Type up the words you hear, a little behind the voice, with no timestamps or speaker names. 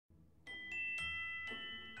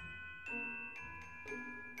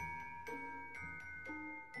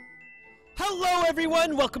Hello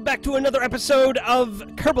everyone, welcome back to another episode of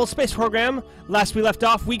Kerbal Space Program. Last we left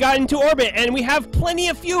off, we got into orbit, and we have plenty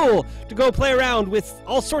of fuel to go play around with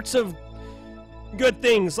all sorts of good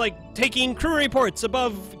things, like taking crew reports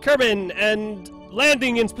above Kerbin and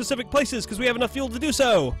landing in specific places because we have enough fuel to do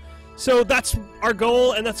so. So that's our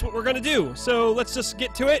goal, and that's what we're going to do. So let's just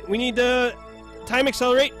get to it. We need to time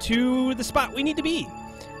accelerate to the spot we need to be.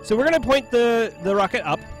 So we're going to point the rocket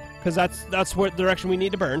up, because that's what direction we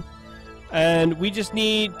need to burn. And we just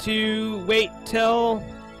need to wait till...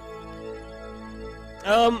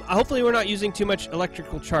 hopefully we're not using too much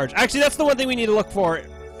electrical charge. Actually, that's the one thing we need to look for,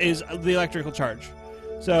 is the electrical charge.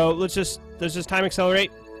 So let's just time accelerate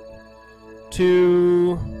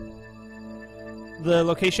to the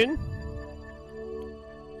location.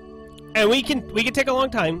 And we can take a long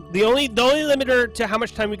time. The only limiter to how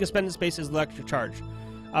much time we can spend in space is electric charge.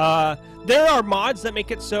 There are mods that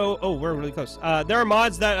make it so... Oh, we're really close. There are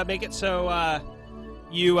mods that make it so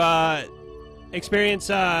you experience...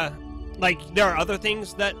 like, there are other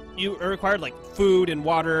things that you are required, like food and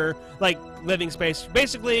water, like living space.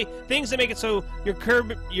 Basically, things that make it so your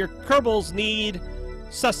Kerbals need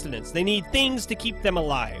sustenance. They need things to keep them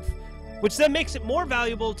alive. Which then makes it more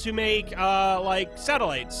valuable to make, like,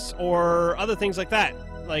 satellites or other things like that.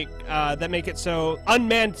 Like, that make it so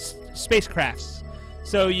unmanned spacecrafts.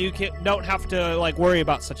 So you don't have to, like, worry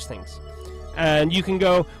about such things. And you can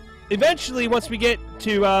go... Eventually, once we get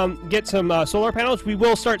to get some solar panels, we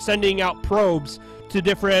will start sending out probes to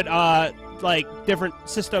different, like, different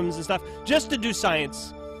systems and stuff, just to do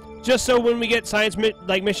science. Just so when we get science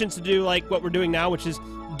missions to do, like, what we're doing now, which is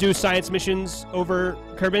do science missions over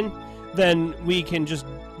Kerbin, then we can just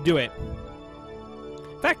do it.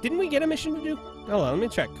 In fact, didn't we get a mission to do? Hold on, let me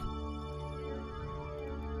check.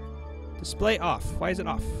 Display off. Why is it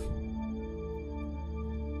off?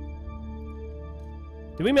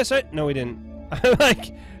 Did we miss it? No, we didn't.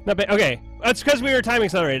 Like, not bad. Okay, that's because we were time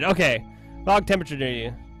accelerated. Okay, log temperature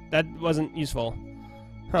data. That wasn't useful.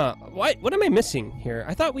 Huh? What am I missing here?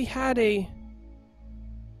 I thought we had a.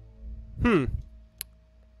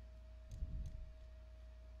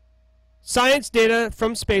 Science data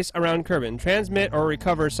from space around Kerbin. Transmit or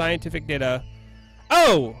recover scientific data.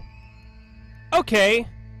 Oh. Okay.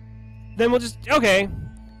 Then we'll just... Okay.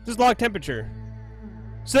 Just log temperature.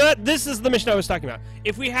 So this is the mission I was talking about.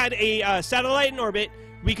 If we had a satellite in orbit,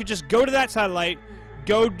 we could just go to that satellite,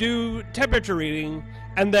 go do temperature reading,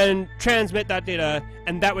 and then transmit that data,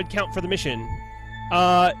 and that would count for the mission.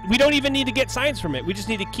 We don't even need to get science from it. We just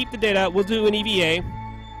need to keep the data. We'll do an EVA.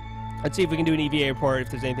 Let's see if we can do an EVA report,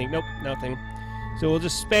 if there's anything. Nope, nothing. So we'll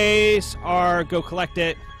just space or go collect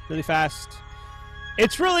it really fast.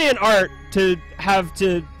 It's really an art to have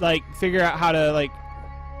to, like, figure out how to, like...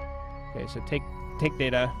 Okay, so take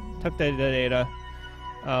data. Took the data.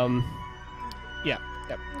 Yeah.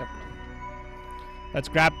 Yep. Let's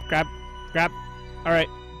grab. Alright,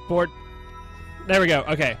 board. There we go,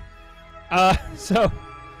 okay. So,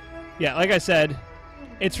 yeah, like I said,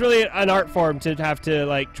 it's really an art form to have to,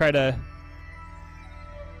 like, try to...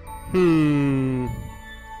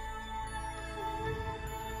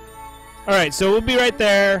 Alright, so we'll be right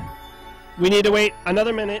there. We need to wait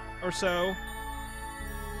another minute or so.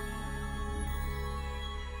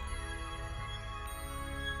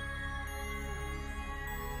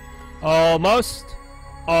 Almost.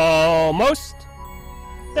 Almost.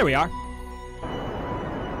 There we are.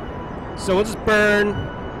 So we'll just burn.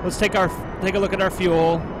 Let's take a look at our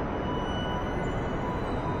fuel.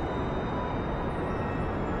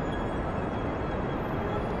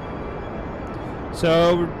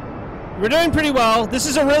 So we're doing pretty well. This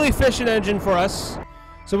is a really efficient engine for us.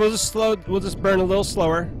 So we'll just burn a little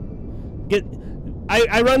slower.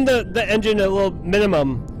 I run the engine at a little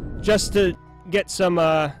minimum just to get some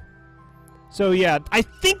so yeah, I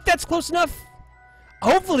think that's close enough.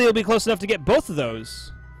 Hopefully it'll be close enough to get both of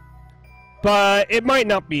those. But it might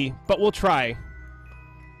not be, but we'll try.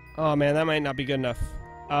 Oh man, that might not be good enough.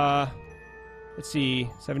 Let's see,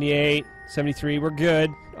 78, 73, we're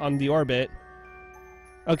good on the orbit.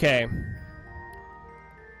 Okay.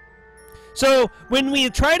 So, when we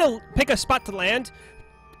try to pick a spot to land,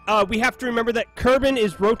 we have to remember that Kerbin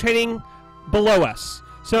is rotating below us.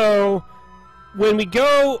 So, when we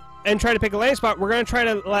go and try to pick a landing spot, we're going to try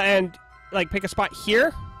to land, like, pick a spot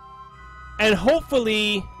here. And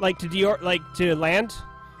hopefully, like, to land.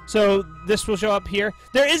 So, this will show up here.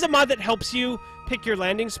 There is a mod that helps you pick your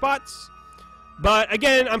landing spots. But,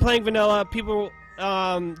 again, I'm playing vanilla. People,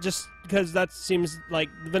 just because that seems like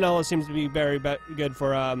vanilla seems to be very good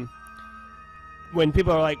for when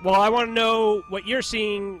people are like, well, I want to know what you're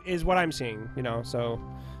seeing is what I'm seeing, you know. So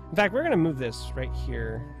in fact, we're gonna move this right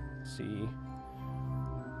here. Let's see.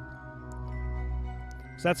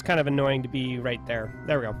 So that's kind of annoying to be right there.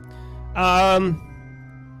 There we go.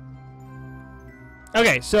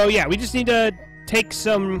 Okay, so yeah, we just need to take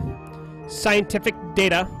some scientific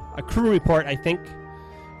data, a crew report, I think.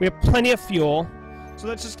 We have plenty of fuel, so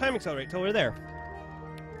let's just time accelerate till we're there.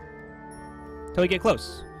 Till we get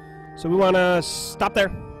close. So we want to stop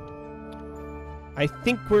there. I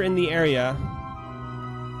think we're in the area.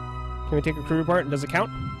 Can we take a crew report? Does it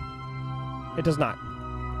count? It does not.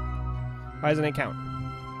 Why doesn't it count?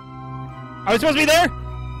 Are we supposed to be there?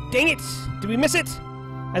 Dang it! Did we miss it?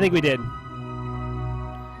 I think we did.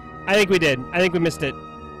 I think we did. I think we missed it.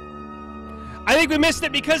 I think we missed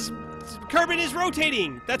it because Kerbal is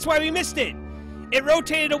rotating. That's why we missed it. It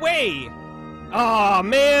rotated away. Oh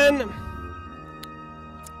man.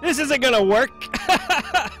 This isn't gonna work.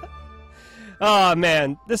 Oh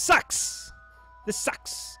man, this sucks. This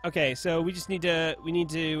sucks. Okay, so we just need to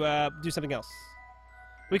do something else.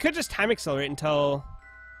 We could just time accelerate until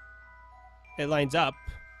it lines up.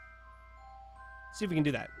 See if we can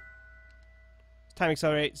do that. Time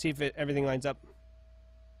accelerate, see if everything lines up.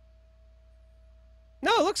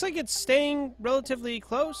 No, it looks like it's staying relatively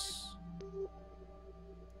close.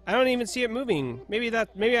 I don't even see it moving. Maybe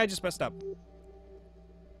I just messed up.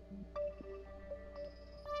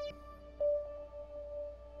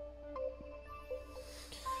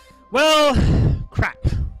 Well, crap.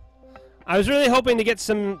 I was really hoping to get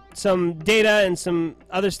some data and some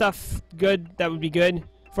other stuff good that would be good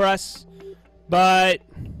for us, but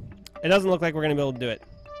it doesn't look like we're going to be able to do it.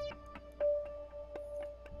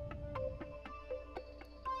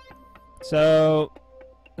 So,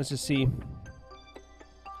 let's just see.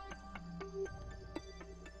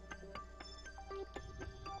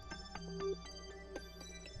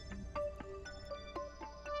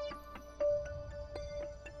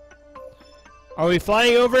 Are we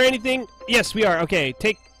flying over anything? Yes, we are. Okay,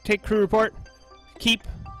 take crew report. Keep.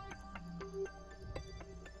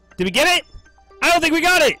 Did we get it? I don't think we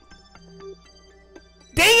got it.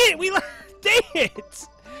 Dang it! Dang it!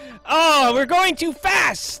 Oh, we're going too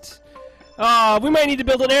fast. Oh, we might need to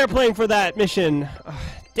build an airplane for that mission.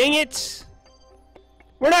 Dang it!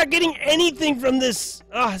 We're not getting anything from this.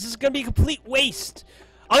 Oh, this is gonna be a complete waste.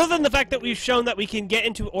 Other than the fact that we've shown that we can get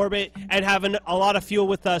into orbit and have a lot of fuel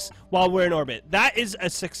with us while we're in orbit. That is a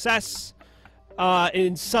success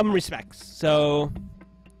in some respects. So,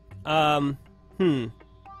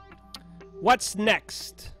 what's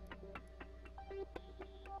next?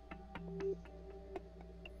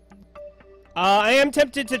 I am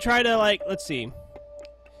tempted to try to, like, let's see.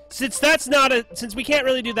 Since we can't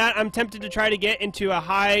really do that, I'm tempted to try to get into a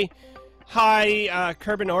high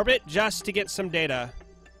Kerbal orbit just to get some data.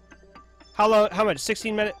 How much?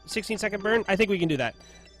 16-second burn? I think we can do that.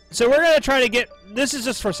 So we're going to try to get... This is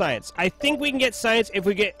just for science. I think we can get science if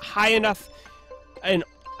we get high enough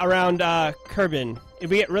around Kerbal. If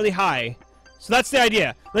we get really high. So that's the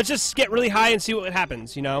idea. Let's just get really high and see what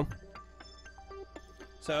happens, you know?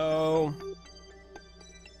 So...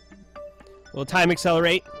 we'll time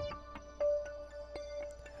accelerate.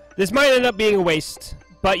 This might end up being a waste.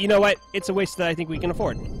 But you know what? It's a waste that I think we can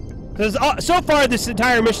afford. Because so far, this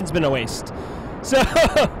entire mission's been a waste. So,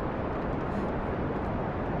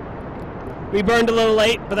 we burned a little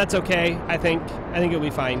late, but that's okay, I think. I think it'll be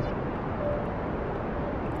fine.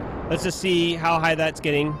 Let's just see how high that's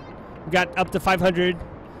getting. We got up to 500,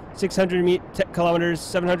 600 kilometers,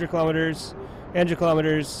 700 kilometers, 800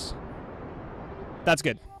 kilometers. That's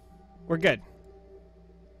good. We're good.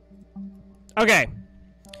 Okay.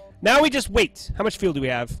 Now we just wait. How much fuel do we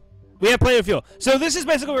have? We have plenty of fuel. So this is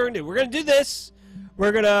basically what we're going to do. We're going to do this.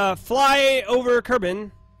 We're going to fly over Kerbal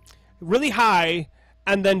really high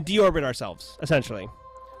and then deorbit ourselves, essentially.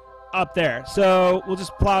 Up there. So we'll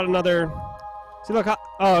just plot another... See, look how...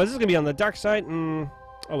 Oh, this is going to be on the dark side? Oh,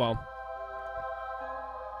 well.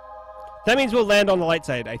 That means we'll land on the light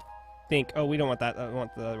side, I think. Oh, we don't want that. I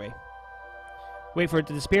want the other way. Wait for it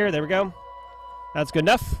to disappear. There we go. That's good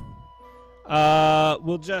enough.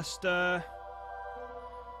 We'll just...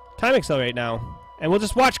 time accelerate now, and we'll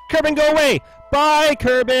just watch Kerbal go away. Bye,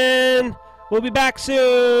 Kerbal. We'll be back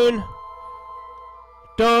soon.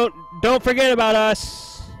 Don't forget about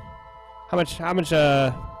us. How much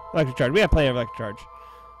electric charge? We have plenty of electric charge.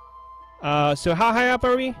 So how high up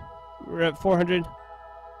are we? We're at 400. All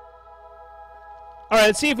right,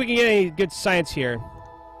 let's see if we can get any good science here.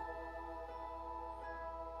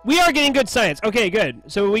 We are getting good science. Okay, good.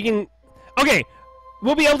 So we can. Okay,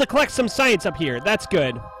 we'll be able to collect some science up here. That's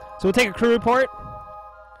good. So we'll take a crew report.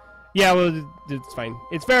 Yeah, well, it's fine.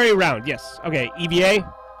 It's very round, yes. Okay, EVA.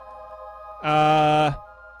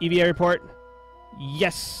 EVA report.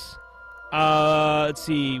 Yes. Let's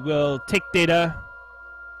see. We'll take data.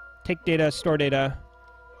 take data, store data,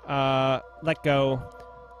 let go,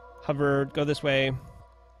 hover, go this way.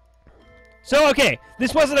 So, okay,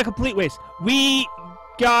 this wasn't a complete waste. We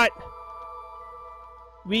got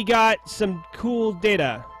some cool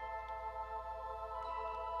data.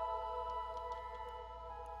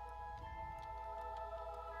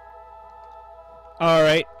 All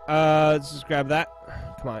right, let's just grab that.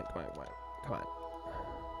 Come on.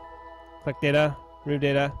 Collect data, remove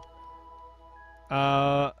data.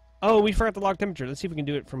 Oh, we forgot the log temperature. Let's see if we can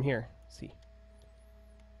do it from here. Let's see.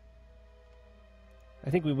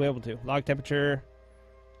 I think we'll be able to. Log temperature.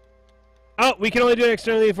 Oh, we can only do it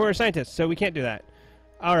externally for scientists, so we can't do that.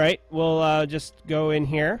 All right, we'll just go in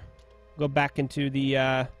here, go back into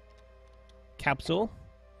the capsule,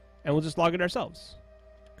 and we'll just log it ourselves.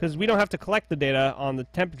 Because we don't have to collect the data on the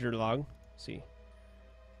temperature log. Let's see.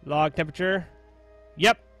 Log temperature.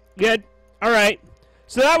 Yep, good. All right.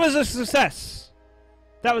 So that was a success.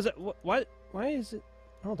 That was a, what? Why is it?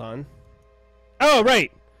 Hold on. Oh,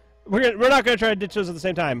 right. We're not going to try to ditch those at the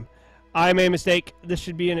same time. I made a mistake. This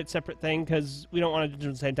should be in its separate thing because we don't want to ditch them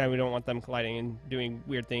at the same time. We don't want them colliding and doing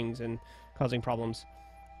weird things and causing problems.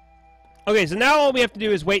 Okay, so now all we have to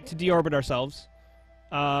do is wait to deorbit ourselves.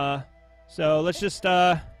 So let's just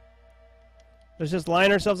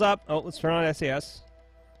line ourselves up. Oh, let's turn on SAS.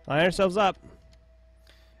 Line ourselves up.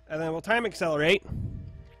 And then we'll time accelerate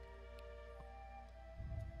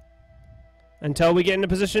until we get in a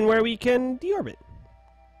position where we can deorbit.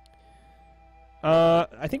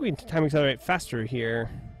 I think we can time accelerate faster here.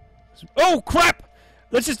 Oh, crap!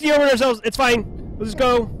 Let's just deorbit ourselves. It's fine. We'll just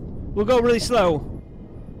go. We'll go really slow.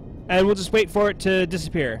 And we'll just wait for it to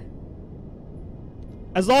disappear.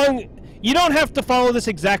 As long... You don't have to follow this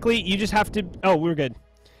exactly. You just have to... Oh, we're good.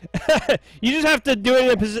 You just have to do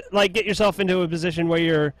it in a like, get yourself into a position where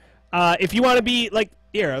you're... if you want to be, like...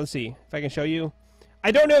 Here, let's see if I can show you.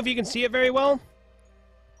 I don't know if you can see it very well.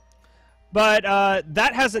 But,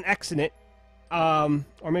 that has an X in it.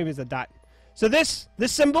 Or maybe it's a dot. So this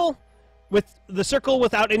symbol with the circle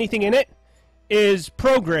without anything in it is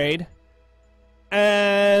prograde,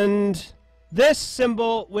 and this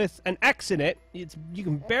symbol with an X in it, you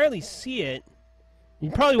can barely see it. You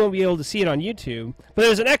probably won't be able to see it on YouTube, but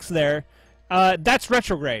there's an X there. That's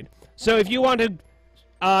retrograde. So if you want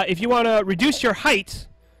to reduce your height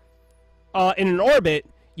in an orbit,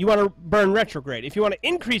 you want to burn retrograde. If you want to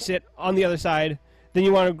increase it on the other side, then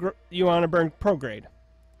you want to burn prograde.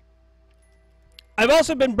 I've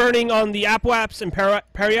also been burning on the apoaps and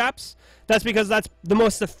periaps. That's because that's the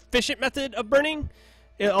most efficient method of burning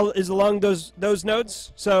is along those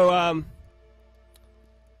nodes. So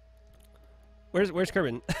where's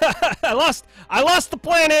Kerbal? I lost the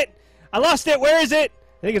planet. I lost it. Where is it?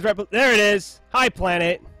 I think it's right there. It is. Hi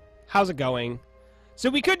planet. How's it going? So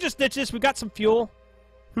we could just ditch this. We got some fuel.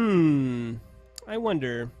 I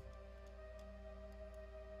wonder.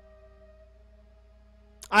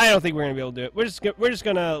 I don't think we're gonna be able to do it. We're just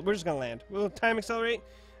gonna land. We'll time accelerate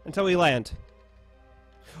until we land.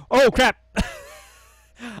 Oh crap!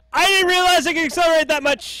 I didn't realize I could accelerate that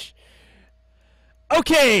much.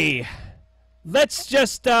 Okay, let's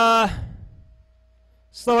just slow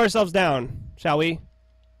ourselves down, shall we?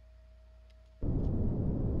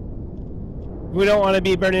 We don't want to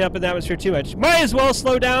be burning up in the atmosphere too much. Might as well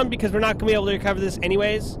slow down because we're not gonna be able to recover this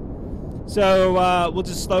anyways. So we'll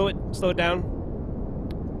just slow it down.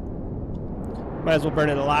 Might as well burn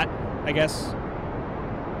it a lot, I guess.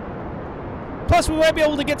 Plus, we might be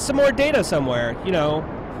able to get some more data somewhere. You know,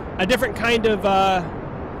 a different kind of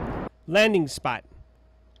landing spot.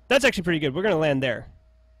 That's actually pretty good. We're going to land there.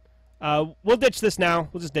 We'll ditch this now.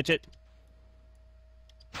 We'll just ditch it.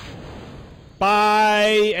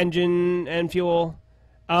 Bye, engine and fuel.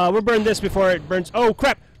 We'll burn this before it burns. Oh,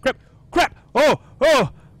 crap! Crap! Crap! Oh! Oh!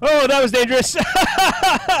 Oh, that was dangerous!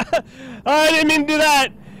 I didn't mean to do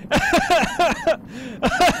that!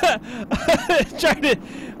 Trying to,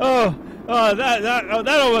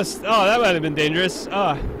 that might have been dangerous.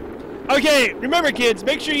 Okay, remember kids,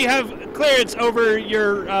 make sure you have clearance over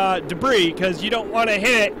your debris because you don't want to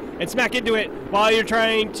hit it and smack into it while you're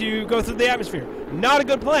trying to go through the atmosphere. Not a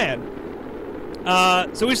good plan.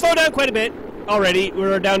 So we slowed down quite a bit already.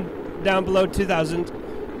 We're down below 2,000.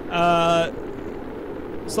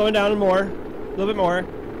 Slowing down more, a little bit more.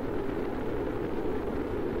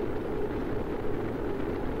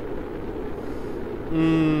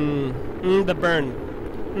 The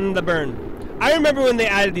burn. The burn. I remember when they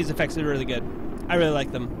added these effects, they were really good. I really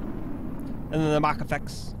like them. And then the mock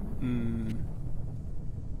effects.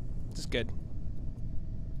 Just good.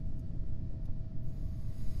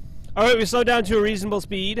 Alright, we slowed down to a reasonable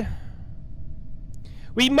speed.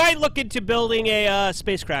 We might look into building a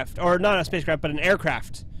spacecraft, or not a spacecraft, but an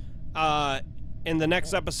aircraft, in the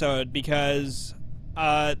next episode, because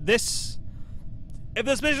if this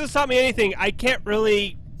mission's taught me anything, I can't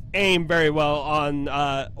really aim very well on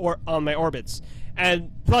my orbits,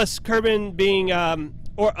 and plus Kerbal being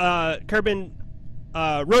Kerbal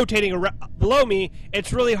rotating below me,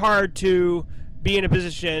 it's really hard to be in a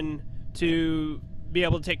position to be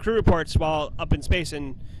able to take crew reports while up in space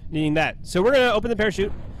and needing that. So we're gonna open the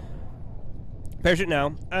parachute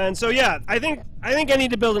now, and so yeah, I think I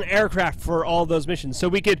need to build an aircraft for all those missions, so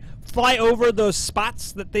we could fly over those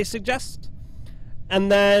spots that they suggest,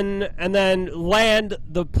 and then land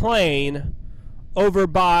the plane over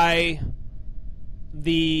by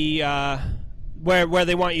the where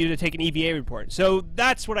they want you to take an EVA report. So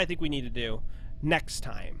that's what I think we need to do next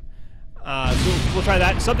time. So we'll try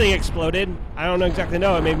that. Something exploded. I don't exactly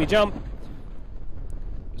know. It made me jump.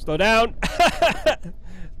 Slow down.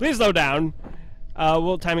 Please slow down.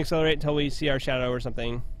 We'll time accelerate until we see our shadow or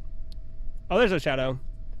something. Oh, there's a shadow.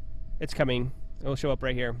 It's coming. It'll show up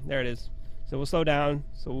right here. There it is. So we'll slow down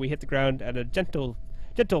so we hit the ground at a gentle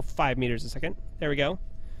 5 meters a second. There we go.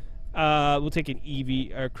 We'll take an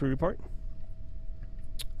EV or crew report.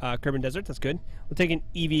 Kerbal Desert, that's good. We'll take an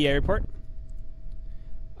EVA report.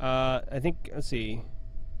 I think, let's see.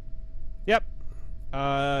 Yep.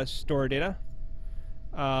 Store data.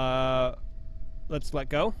 Let's let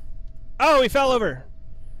go. Oh, we fell over.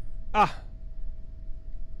 Ah.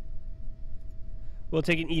 We'll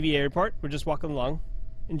take an EVA report. We're just walking along,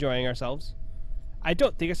 enjoying ourselves. I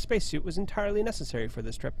don't think a spacesuit was entirely necessary for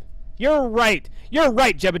this trip. You're right. You're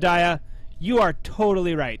right, Jebediah. You are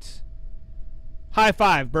totally right. High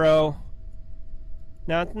five, bro.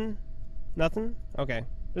 Nothing? Nothing? Okay.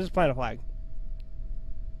 Let's just plant a flag.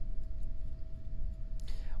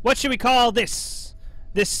 What should we call this?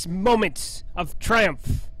 This moment of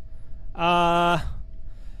triumph.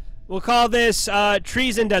 We'll call this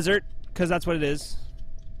Trees and Desert, because that's what it is.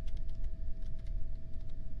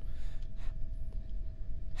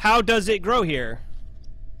 How does it grow here?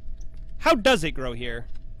 How does it grow here?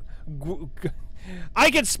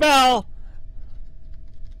 I can smell!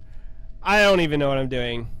 I don't even know what I'm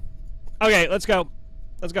doing. Okay, let's go.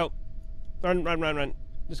 Let's go. Run, run, run, run.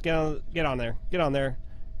 Just get on there. Get on there.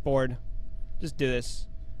 Board. Just do this.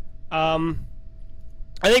 I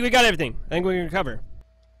think we got everything. I think we can recover.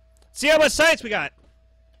 See how much science we got.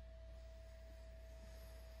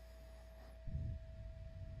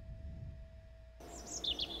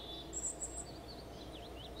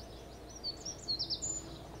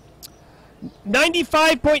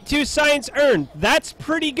 $95.2 science earned. That's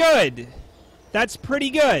pretty good. That's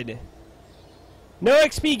pretty good. No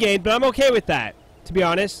XP gained, but I'm okay with that, to be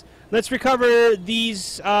honest. Let's recover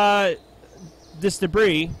these, this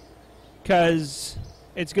debris, because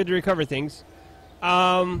it's good to recover things.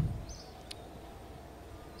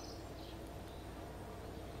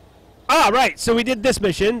 Right, so we did this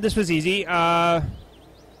mission. This was easy.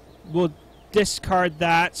 We'll discard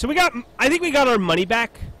that. So we got, I think we got our money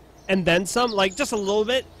back, and then some, like, just a little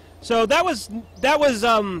bit. So that was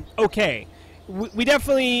okay. We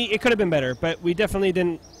definitely, it could have been better, but we definitely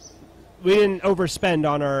didn't overspend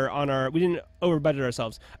on our we didn't overbudget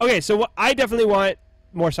ourselves. Okay, so I definitely want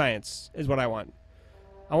more science is what I want.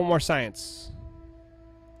 I want more science.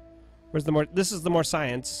 Where's the more, this is the more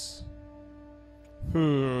science.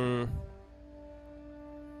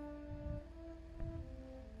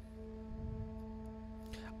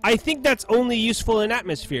 I think that's only useful in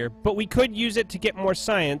atmosphere, but we could use it to get more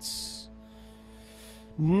science.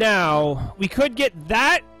 Now, we could get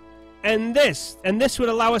that and this would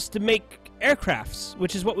allow us to make aircrafts,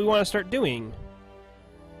 which is what we want to start doing.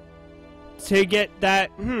 To get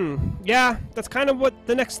that, yeah, that's kind of what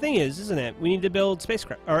the next thing is, isn't it? We need to build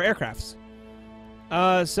spacecraft, or aircrafts.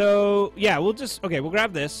 So, yeah, we'll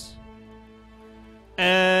grab this.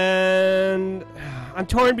 And I'm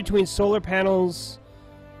torn between solar panels.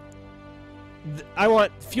 I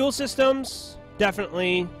want fuel systems,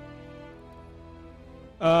 definitely.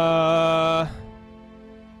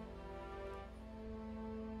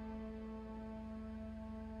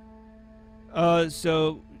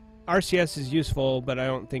 So RCS is useful, but I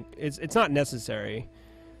don't think it's not necessary.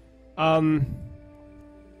 Yeah,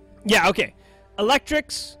 okay.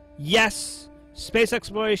 Electrics, yes. Space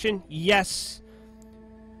exploration, yes.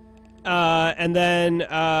 And then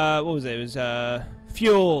what was it? It was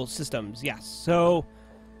fuel systems, yes. So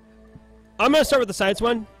I'm gonna start with the science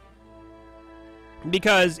one,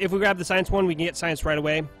 because if we grab the science one, we can get science right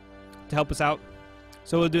away to help us out.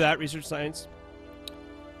 So we'll do that, research science.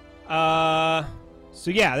 So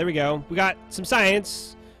yeah, there we go. We got some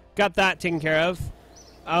science. Got that taken care of.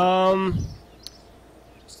 And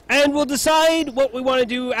we'll decide what we want to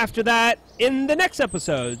do after that in the next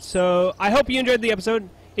episode. So I hope you enjoyed the episode.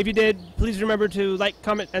 If you did, please remember to like,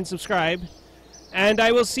 comment, and subscribe. And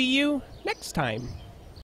I will see you next time.